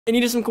And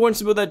needed some coins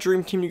to build that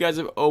dream team you guys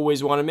have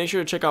always wanted. Make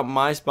sure to check out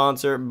my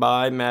sponsor,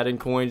 Buy Madden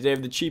Coins. They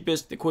have the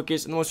cheapest, the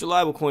quickest, and the most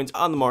reliable coins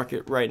on the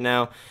market right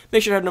now.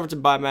 Make sure to head over to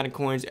Buy Madden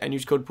Coins and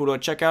use code Poodle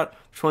at checkout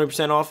for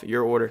 20% off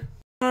your order.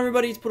 Hello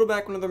everybody, it's Poodle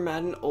back with another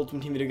Madden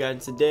Ultimate Team video guide.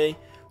 And today,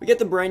 we get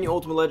the brand new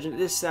Ultimate Legend.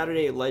 It is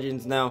Saturday at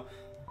Legends. Now,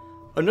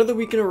 another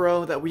week in a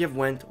row that we have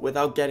went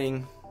without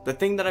getting the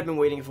thing that I've been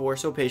waiting for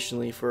so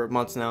patiently for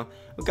months now.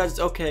 But guys, it's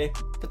okay.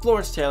 That's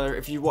Lawrence Taylor.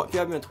 If you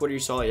have me on Twitter, you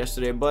saw it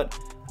yesterday. But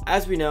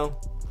as we know,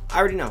 I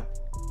already know.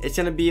 It's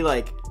going to be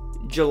like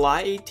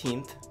July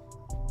 18th,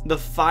 the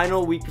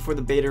final week before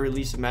the beta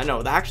release of Madden.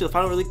 No, actually the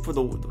final release for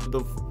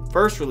the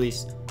first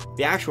release,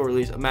 the actual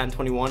release of Madden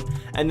 21.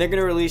 And they're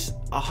going to release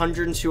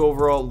 102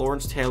 overall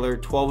Lawrence Taylor,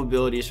 12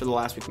 abilities for the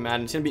last week of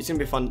Madden. It's going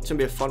to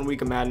be a fun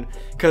week of Madden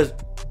because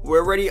we're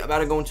already about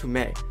to go into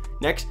May.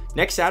 Next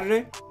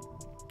Saturday,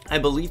 I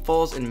believe,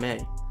 falls in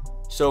May.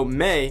 So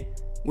May,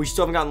 we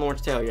still haven't gotten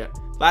Lawrence Taylor yet.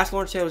 Last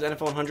Lawrence Taylor was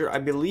NFL 100, I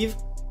believe.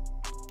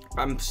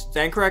 I'm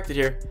staying corrected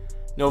here.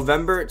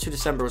 November to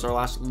December was our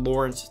last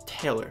Lawrence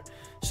Taylor.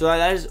 So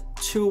that is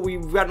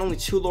we've gotten only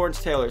 2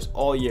 Lawrence Taylors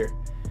all year.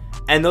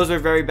 And those are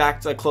very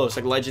back to like close,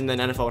 like Legend and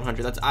NFL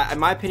 100. That's, in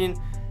my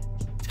opinion,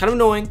 it's kind of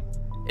annoying.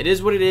 It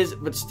is what it is,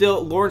 but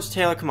still, Lawrence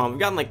Taylor, come on. We've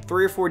gotten like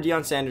 3 or 4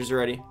 Deion Sanders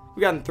already.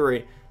 We've gotten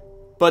 3.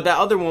 But that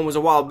other one was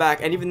a while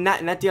back, and even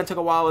that Deion took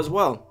a while as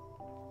well.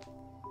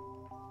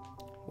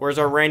 Where's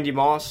our Randy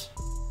Moss?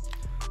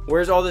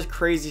 Where's all this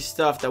crazy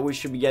stuff that we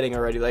should be getting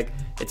already? Like,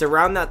 it's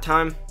around that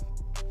time.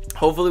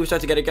 Hopefully we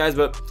start to get it, guys.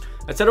 But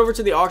let's head over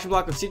to the auction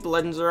block. Let's see if the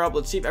legends are up.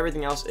 Let's see if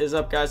everything else is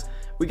up, guys.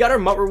 We got our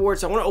MUT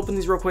rewards, so I want to open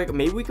these real quick.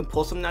 Maybe we can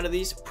pull something out of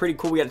these. Pretty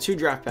cool. We got 2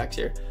 draft packs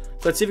here.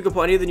 So let's see if we can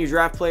pull any of the new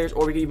draft players,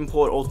 or we can even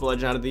pull an Ultimate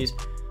Legend out of these.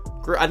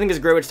 I think it's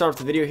a great way to start off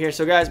the video here.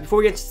 So guys, before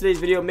we get into today's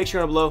video, make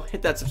sure down below,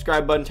 hit that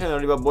subscribe button, turn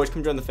on the notification, boys,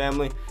 come join the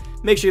family.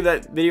 Make sure you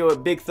give that video a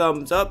big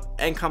thumbs up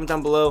and comment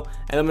down below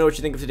and let me know what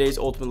you think of today's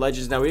Ultimate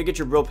Legends. Now, we did get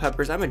your Brill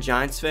Peppers. I'm a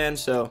Giants fan,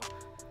 so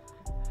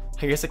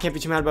I guess I can't be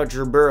too mad about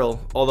Drew Burrow,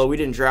 although we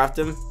didn't draft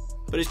him,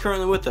 but he's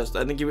currently with us.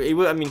 I think he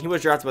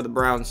was drafted by the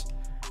Browns.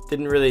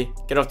 Didn't really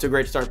get off to a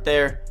great start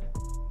there.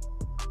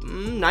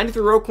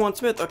 93 Roquan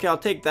Smith. Okay, I'll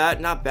take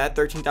that. Not bad.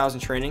 13,000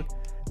 training.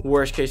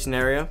 Worst case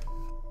scenario.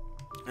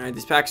 All right,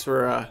 these packs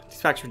were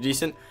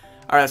decent.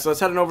 All right, so let's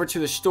head on over to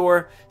the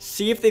store.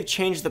 See if they've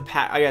changed the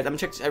pack. Guys, I'm gonna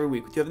check this every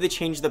week. Have they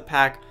changed the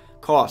pack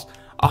cost?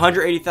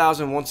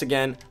 180,000 once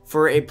again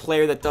for a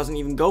player that doesn't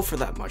even go for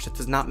that much. That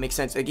does not make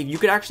sense. Like, if you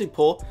could actually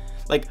pull,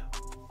 like,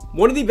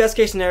 one of the best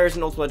case scenarios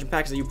in Ultimate Legend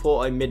packs is that you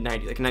pull a mid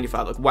 90, like a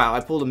 95. Like, wow, I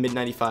pulled a mid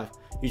 95.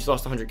 You just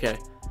lost 100K.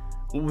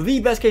 The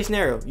best case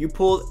scenario, you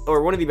pulled,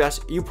 or one of the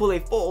best, you pulled a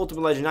full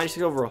Ultimate Legend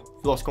 96 overall.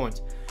 You lost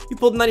coins. You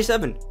pulled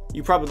 97.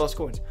 You probably lost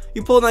coins.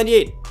 You pulled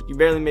 98. You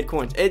barely made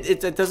coins.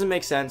 It doesn't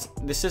make sense.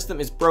 The system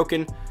is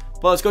broken.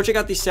 But let's go check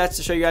out these sets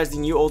to show you guys the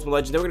new Ultimate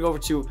Legends. Then we're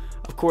going to go over to,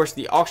 of course,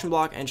 the auction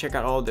block and check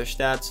out all of their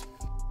stats.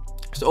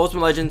 So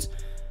Ultimate Legends.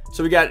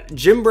 So we got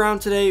Jim Brown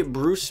today,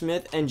 Bruce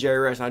Smith, and Jerry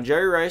Rice. Now,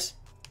 Jerry Rice,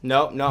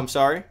 no, I'm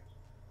sorry.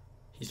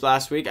 He's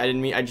last week.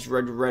 I just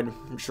read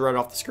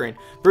off the screen.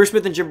 Bruce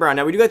Smith and Jim Brown.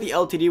 Now, we do got the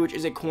LTD, which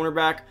is a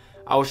cornerback.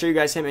 I will show you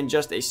guys him in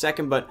just a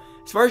second. But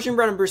as far as Jim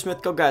Brown and Bruce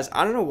Smith go, guys,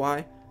 I don't know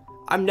why.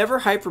 I'm never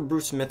hyped for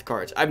Bruce Smith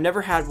cards. I've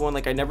never had one.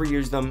 Like, I never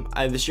used them.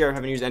 This year, I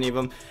haven't used any of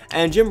them.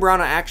 And Jim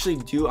Brown, I actually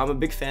do. I'm a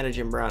big fan of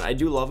Jim Brown. I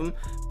do love him.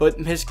 But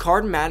his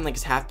card in Madden, like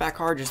his halfback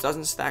card, just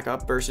doesn't stack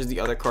up versus the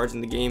other cards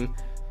in the game,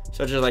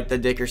 such as like the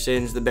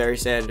Dickersons, the Barry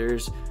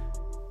Sanders,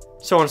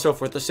 so on and so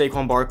forth, the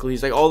Saquon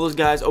Barkleys. Like, all those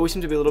guys always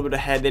seem to be a little bit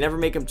ahead. They never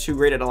make him too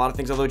great at a lot of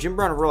things, although Jim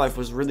Brown in real life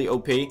was really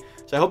OP.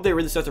 So I hope they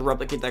really start to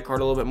replicate that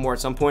card a little bit more at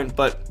some point.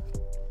 But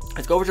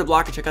let's go over to the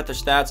block and check out their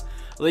stats.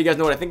 I'll let you guys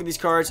know what I think of these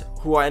cards,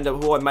 who I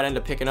might end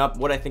up picking up,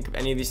 what I think of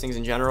any of these things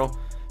in general.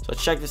 So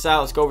let's check this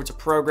out. Let's go over to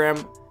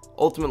Program,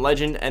 Ultimate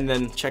Legend, and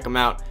then check them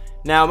out.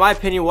 Now, in my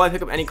opinion, will I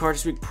pick up any cards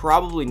this week?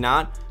 Probably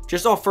not.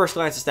 Just off first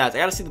glance of stats. I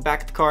got to see the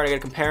back of the card. I got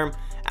to compare them.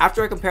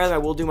 After I compare them, I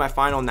will do my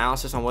final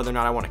analysis on whether or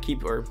not I want to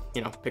keep or,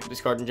 you know, pick up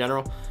this card in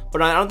general.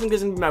 But I don't think this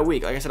is going to be my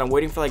week. Like I said, I'm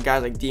waiting for like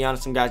guys like Deion and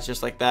some guys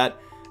just like that.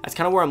 That's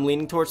kind of where I'm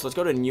leaning towards. So let's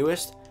go to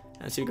newest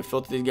and see if we can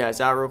filter these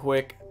guys out real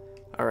quick.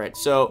 All right,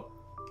 so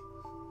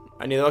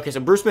okay, so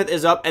Bruce Smith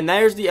is up, and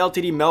there's the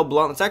LTD Mel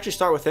Blount. Let's actually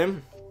start with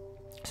him.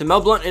 So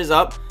Mel Blount is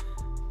up.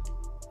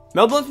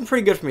 Mel Blount's been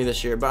pretty good for me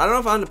this year, but I don't know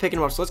if I'm going to pick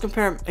him up. So let's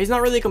compare him. He's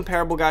not really a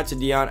comparable guy to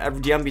Deion.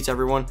 Deion beats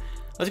everyone.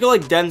 Let's go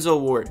like Denzel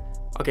Ward.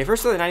 Okay,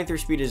 first of all, the 93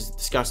 speed is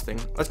disgusting.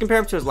 Let's compare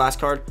him to his last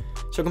card.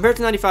 So compared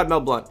to 95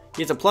 Mel Blount,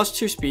 he has a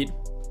 +2 speed.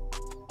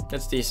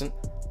 That's decent.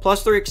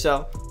 +3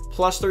 excel,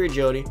 +3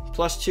 agility,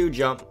 +2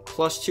 jump,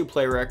 +2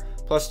 play rec,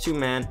 +2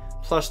 man,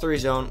 +3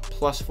 zone,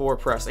 +4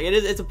 press. Like,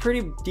 it's a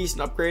pretty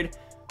decent upgrade.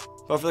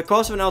 But for the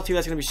cost of an LT,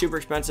 that's going to be super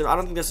expensive. I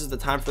don't think this is the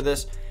time for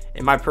this,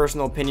 in my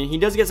personal opinion. He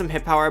does get some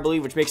hit power, I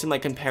believe, which makes him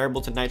like comparable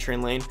to Night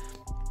Train Lane.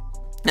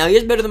 Now, he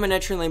is better than my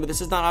Night Train Lane, but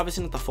this is not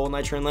obviously not the full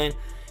Night Train Lane.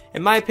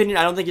 In my opinion,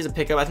 I don't think he's a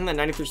pickup. I think that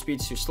 93 speed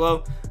is too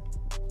slow.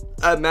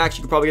 At max,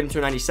 you could probably get him to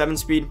a 97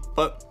 speed,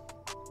 but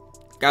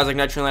guys like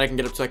Night Train Lane, I can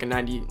get up to like a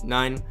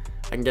 99.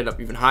 I can get it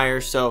up even higher.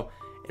 So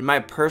In my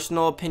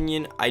personal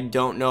opinion, I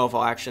don't know if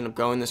I'll actually end up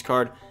going this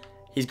card.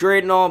 He's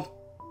great and all,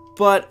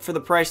 but for the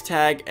price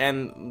tag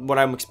and what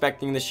I'm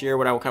expecting this year,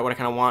 what I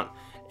kind of want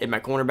in my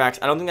cornerbacks,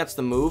 I don't think that's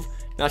the move.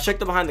 Now, check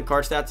the behind the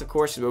card stats, of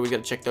course. We always got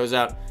to check those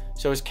out.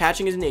 So his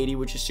catching is an 80,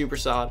 which is super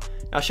solid.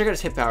 Now, check out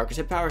his hit power, because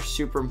hit power is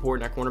super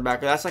important at cornerback.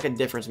 That's like a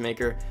difference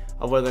maker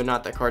of whether or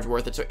not that card's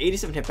worth it. So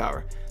 87 hit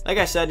power. Like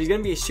I said, he's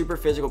going to be a super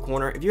physical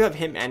corner. If you have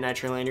him and Night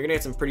Train Lane, you're going to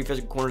get some pretty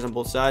physical corners on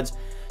both sides.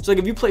 So like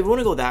if you want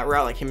to go that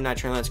route, like him and Night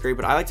Train Lane, that's great.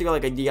 But I like to go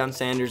like a Deion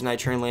Sanders, Night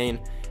Train Lane,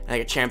 and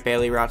like a Champ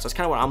Bailey route. So that's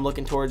kind of what I'm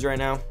looking towards right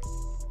now.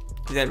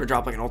 If they ever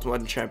drop like an Ultimate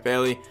Legend Champ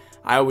Bailey,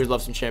 I always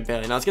love some Champ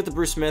Bailey. Now let's get to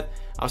Bruce Smith.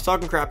 I was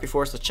talking crap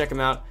before, so let's check him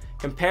out.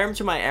 Compare him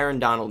to my Aaron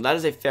Donald. That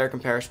is a fair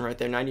comparison right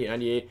there, 98,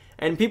 98.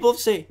 And people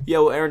say,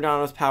 yo, Aaron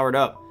Donald was powered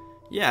up.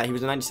 Yeah, he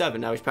was a 97.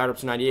 Now he's powered up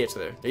to 98, so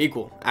they're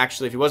equal.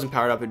 Actually, if he wasn't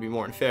powered up, it'd be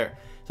more unfair.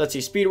 So let's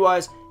see,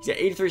 speed-wise, he's got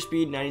 83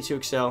 speed, 92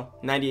 excel,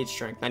 98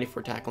 strength,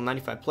 94 tackle,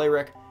 95 play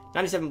rec,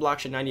 97 block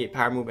shot, 98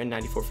 power move, and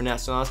 94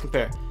 finesse. So now let's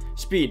compare.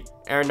 Speed,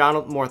 Aaron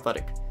Donald, more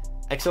athletic.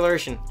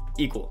 Acceleration,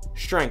 equal.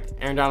 Strength,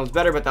 Aaron Donald's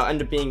better, but they'll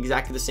end up being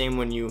exactly the same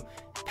when you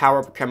power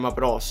up or come up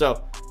at all.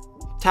 So,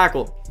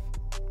 tackle,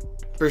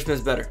 Bruce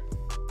Smith's better.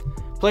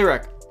 Play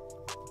rec,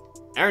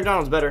 Aaron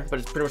Donald's better, but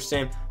it's pretty much the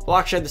same.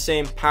 Block shed the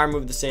same, power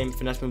move the same,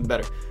 finesse move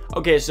better.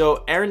 Okay,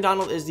 so Aaron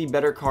Donald is the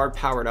better card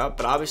powered up,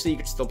 but obviously you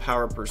could still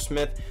power up Bruce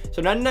Smith.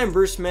 So 99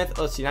 Bruce Smith,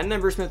 let's see,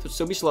 99 Bruce Smith would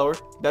still be slower,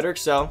 better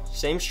excel,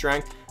 same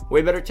strength,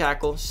 way better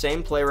tackle,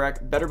 same play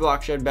rec, better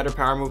block shed, better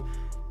power move.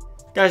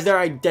 Guys, they're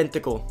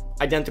identical,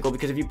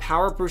 because if you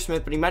power up Bruce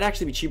Smith, but he might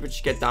actually be cheaper to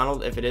just get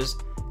Donald if it is,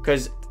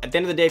 because at the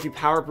end of the day, if you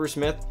power up Bruce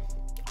Smith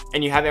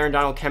and you have Aaron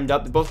Donald chemmed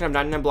up, both gonna have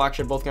 99 block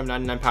shed, both gonna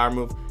have 99 power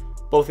move,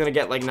 both gonna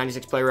get like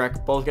 96 play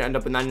rec, both gonna end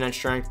up with 99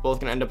 strength, both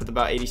gonna end up with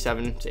about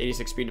 87 to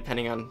 86 speed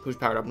depending on who's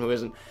powered up and who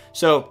isn't.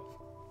 So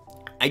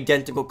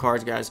identical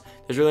cards, guys.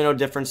 There's really no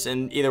difference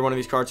in either one of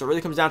these cards, so it really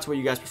comes down to what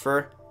you guys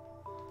prefer.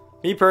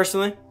 Me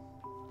personally,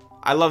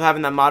 I love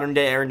having that modern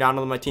day Aaron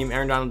Donald on my team.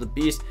 Aaron Donald's a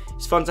beast.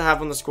 He's fun to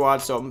have on the squad,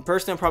 so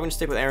personally I'm probably gonna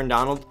stick with Aaron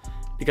Donald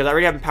because I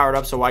already have him powered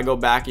up, so why go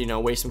back, you know,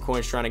 waste some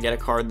coins trying to get a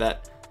card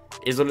that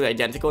is literally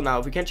identical. Now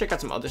if we can check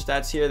out some other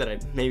stats here that I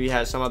maybe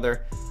has some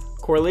other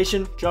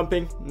correlation,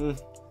 jumping,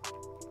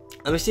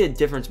 let me see a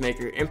difference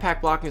maker.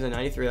 Impact blocking is a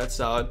 93, that's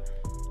solid.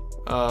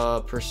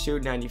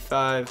 Pursuit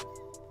 95.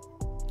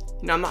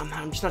 No,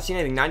 I'm just not seeing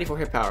anything. 94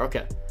 hit power.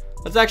 Okay,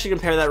 let's actually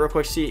compare that real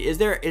quick. See, is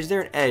there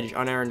an edge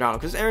on Aaron Donald?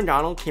 Because Aaron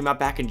Donald came out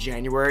back in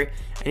January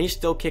and he's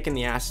still kicking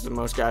the asses of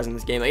most guys in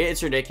this game. Like,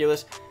 it's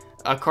ridiculous.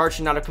 A card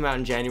should not have come out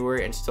in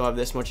January and still have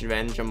this much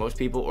advantage on most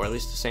people, or at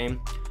least the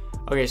same.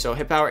 Okay, so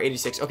hit power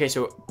 86. Okay,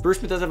 so Bruce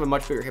Smith does have a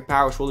much bigger hit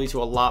power, which will lead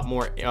to a lot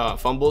more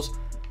fumbles.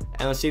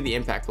 And let's see the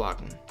impact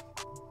blocking.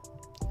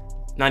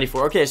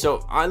 94. Okay,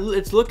 so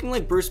it's looking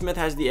like Bruce Smith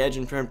has the edge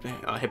in terms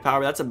of hit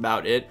power. That's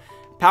about it.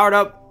 Powered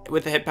up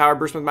with the hit power,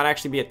 Bruce Smith might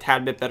actually be a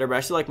tad bit better, but I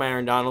still like my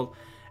Aaron Donald.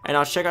 And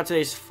I'll check out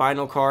today's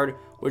final card,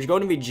 which is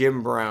going to be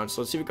Jim Brown.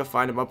 So let's see if we can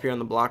find him up here on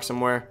the block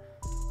somewhere.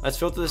 Let's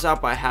filter this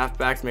out by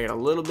halfback to make it a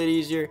little bit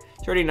easier.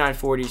 It's already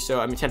 940, so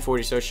I mean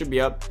 1040, so it should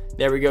be up.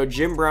 There we go.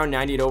 Jim Brown,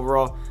 98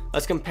 overall.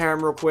 Let's compare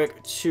him real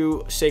quick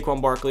to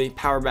Saquon Barkley.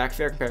 Power back,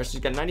 fair comparison.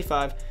 He's got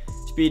 95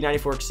 speed,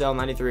 94 excel,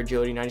 93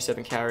 agility,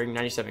 97 carrying,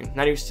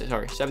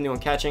 71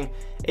 catching,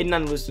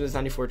 89 elusiveness,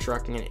 94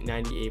 trucking, and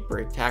 98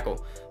 break tackle.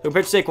 So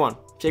compared to Saquon,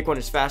 Saquon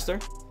is faster.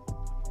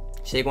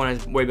 Saquon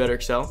has way better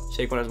excel.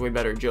 Saquon has way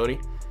better agility.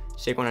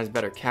 Saquon has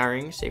better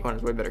carrying. Saquon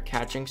has way better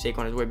catching.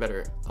 Saquon has way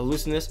better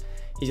elusiveness.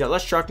 He's got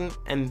less trucking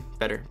and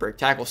better break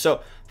tackle.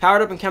 So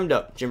powered up and chemmed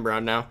up, Jim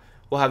Brown now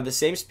will have the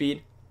same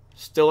speed,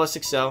 still less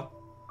excel.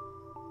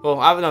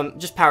 Well,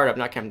 just powered up,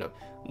 not chemmed up.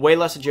 Way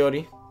less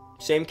agility,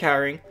 same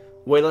carrying,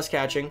 way less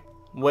catching,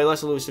 way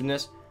less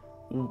elusiveness,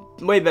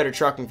 way better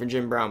trucking for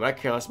Jim Brown, but I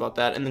care less about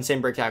that. And then same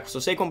break tackle. So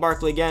Saquon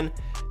Barkley again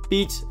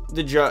beats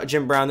the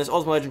Jim Brown. This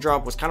Ultimate Legend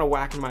drop was kind of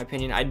whack in my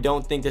opinion. I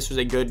don't think this was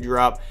a good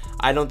drop.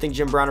 I don't think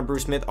Jim Brown and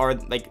Bruce Smith are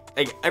like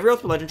every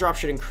Ultimate Legend drop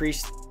should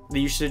increase the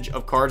usage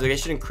of cards. Like, it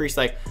should increase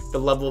like the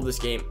level of this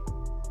game.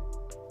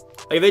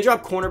 Like, if they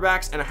drop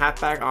cornerbacks and a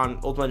halfback on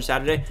Ultimate Legend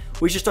Saturday,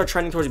 we should start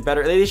trending towards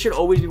better. They should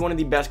always be one of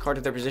the best cards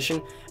at their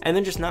position, and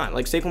then just not.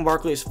 Like, Saquon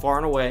Barkley is far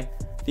and away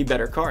the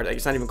better card. Like,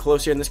 it's not even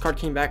close here, and this card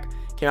came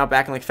out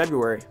back in like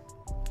February,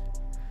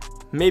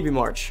 maybe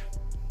March,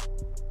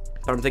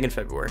 but I'm thinking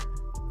February.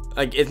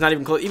 Like, it's not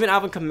even close. Even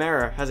Alvin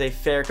Kamara has a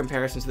fair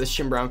comparison to this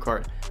Jim Brown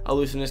card.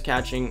 Elusiveness,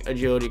 catching,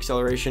 agility,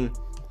 acceleration.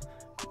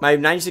 My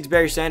 96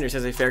 Barry Sanders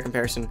has a fair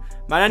comparison.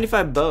 My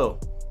 95 Bo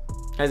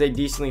has a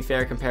decently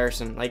fair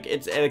comparison. Like,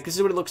 it's like, this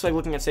is what it looks like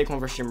looking at Saquon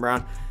versus Jim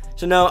Brown.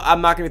 So no,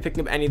 I'm not going to be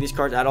picking up any of these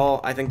cards at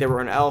all. I think they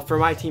were an L for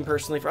my team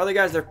personally. For other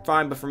guys, they're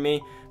fine, but for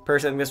me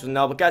personally, I think this was an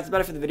L. But guys, that's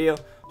about it for the video.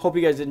 Hope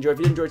you guys did enjoy. If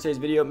you did enjoy today's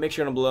video, make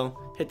sure down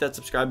below, hit that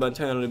subscribe button,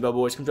 turn on the bell,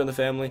 boys. Come join the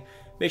family.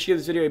 Make sure you give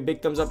this video a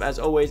big thumbs up as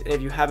always. And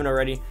if you haven't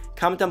already,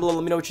 comment down below.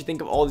 Let me know what you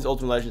think of all these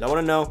Ultimate Legends. I want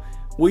to know,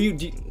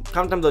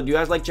 comment down below. Do you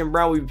guys like Jim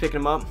Brown? Will you be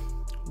picking him up?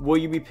 Will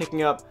you be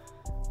picking up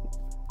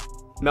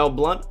Mel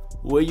Blount?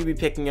 Will you be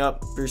picking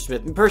up Bruce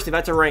Smith? Personally, if I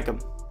had to rank them,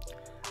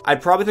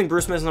 I'd probably think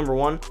Bruce Smith is number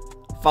 1,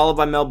 followed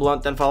by Mel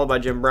Blount, then followed by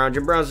Jim Brown.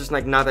 Jim Brown's just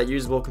like not that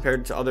usable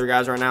compared to other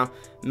guys right now.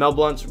 Mel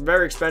Blount's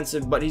very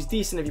expensive, but he's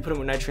decent if you put him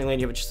with Night Train Lane.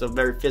 You have just a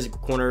very physical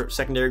corner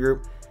secondary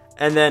group.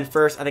 And then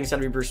first, I think it's got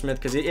to be Bruce Smith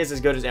because he is as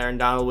good as Aaron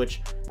Donald,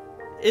 which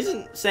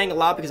isn't saying a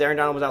lot because Aaron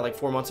Donald was out like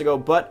 4 months ago,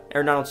 but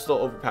Aaron Donald's still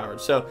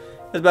overpowered. So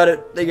that's about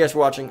it. Thank you guys for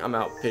watching. I'm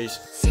out. Peace.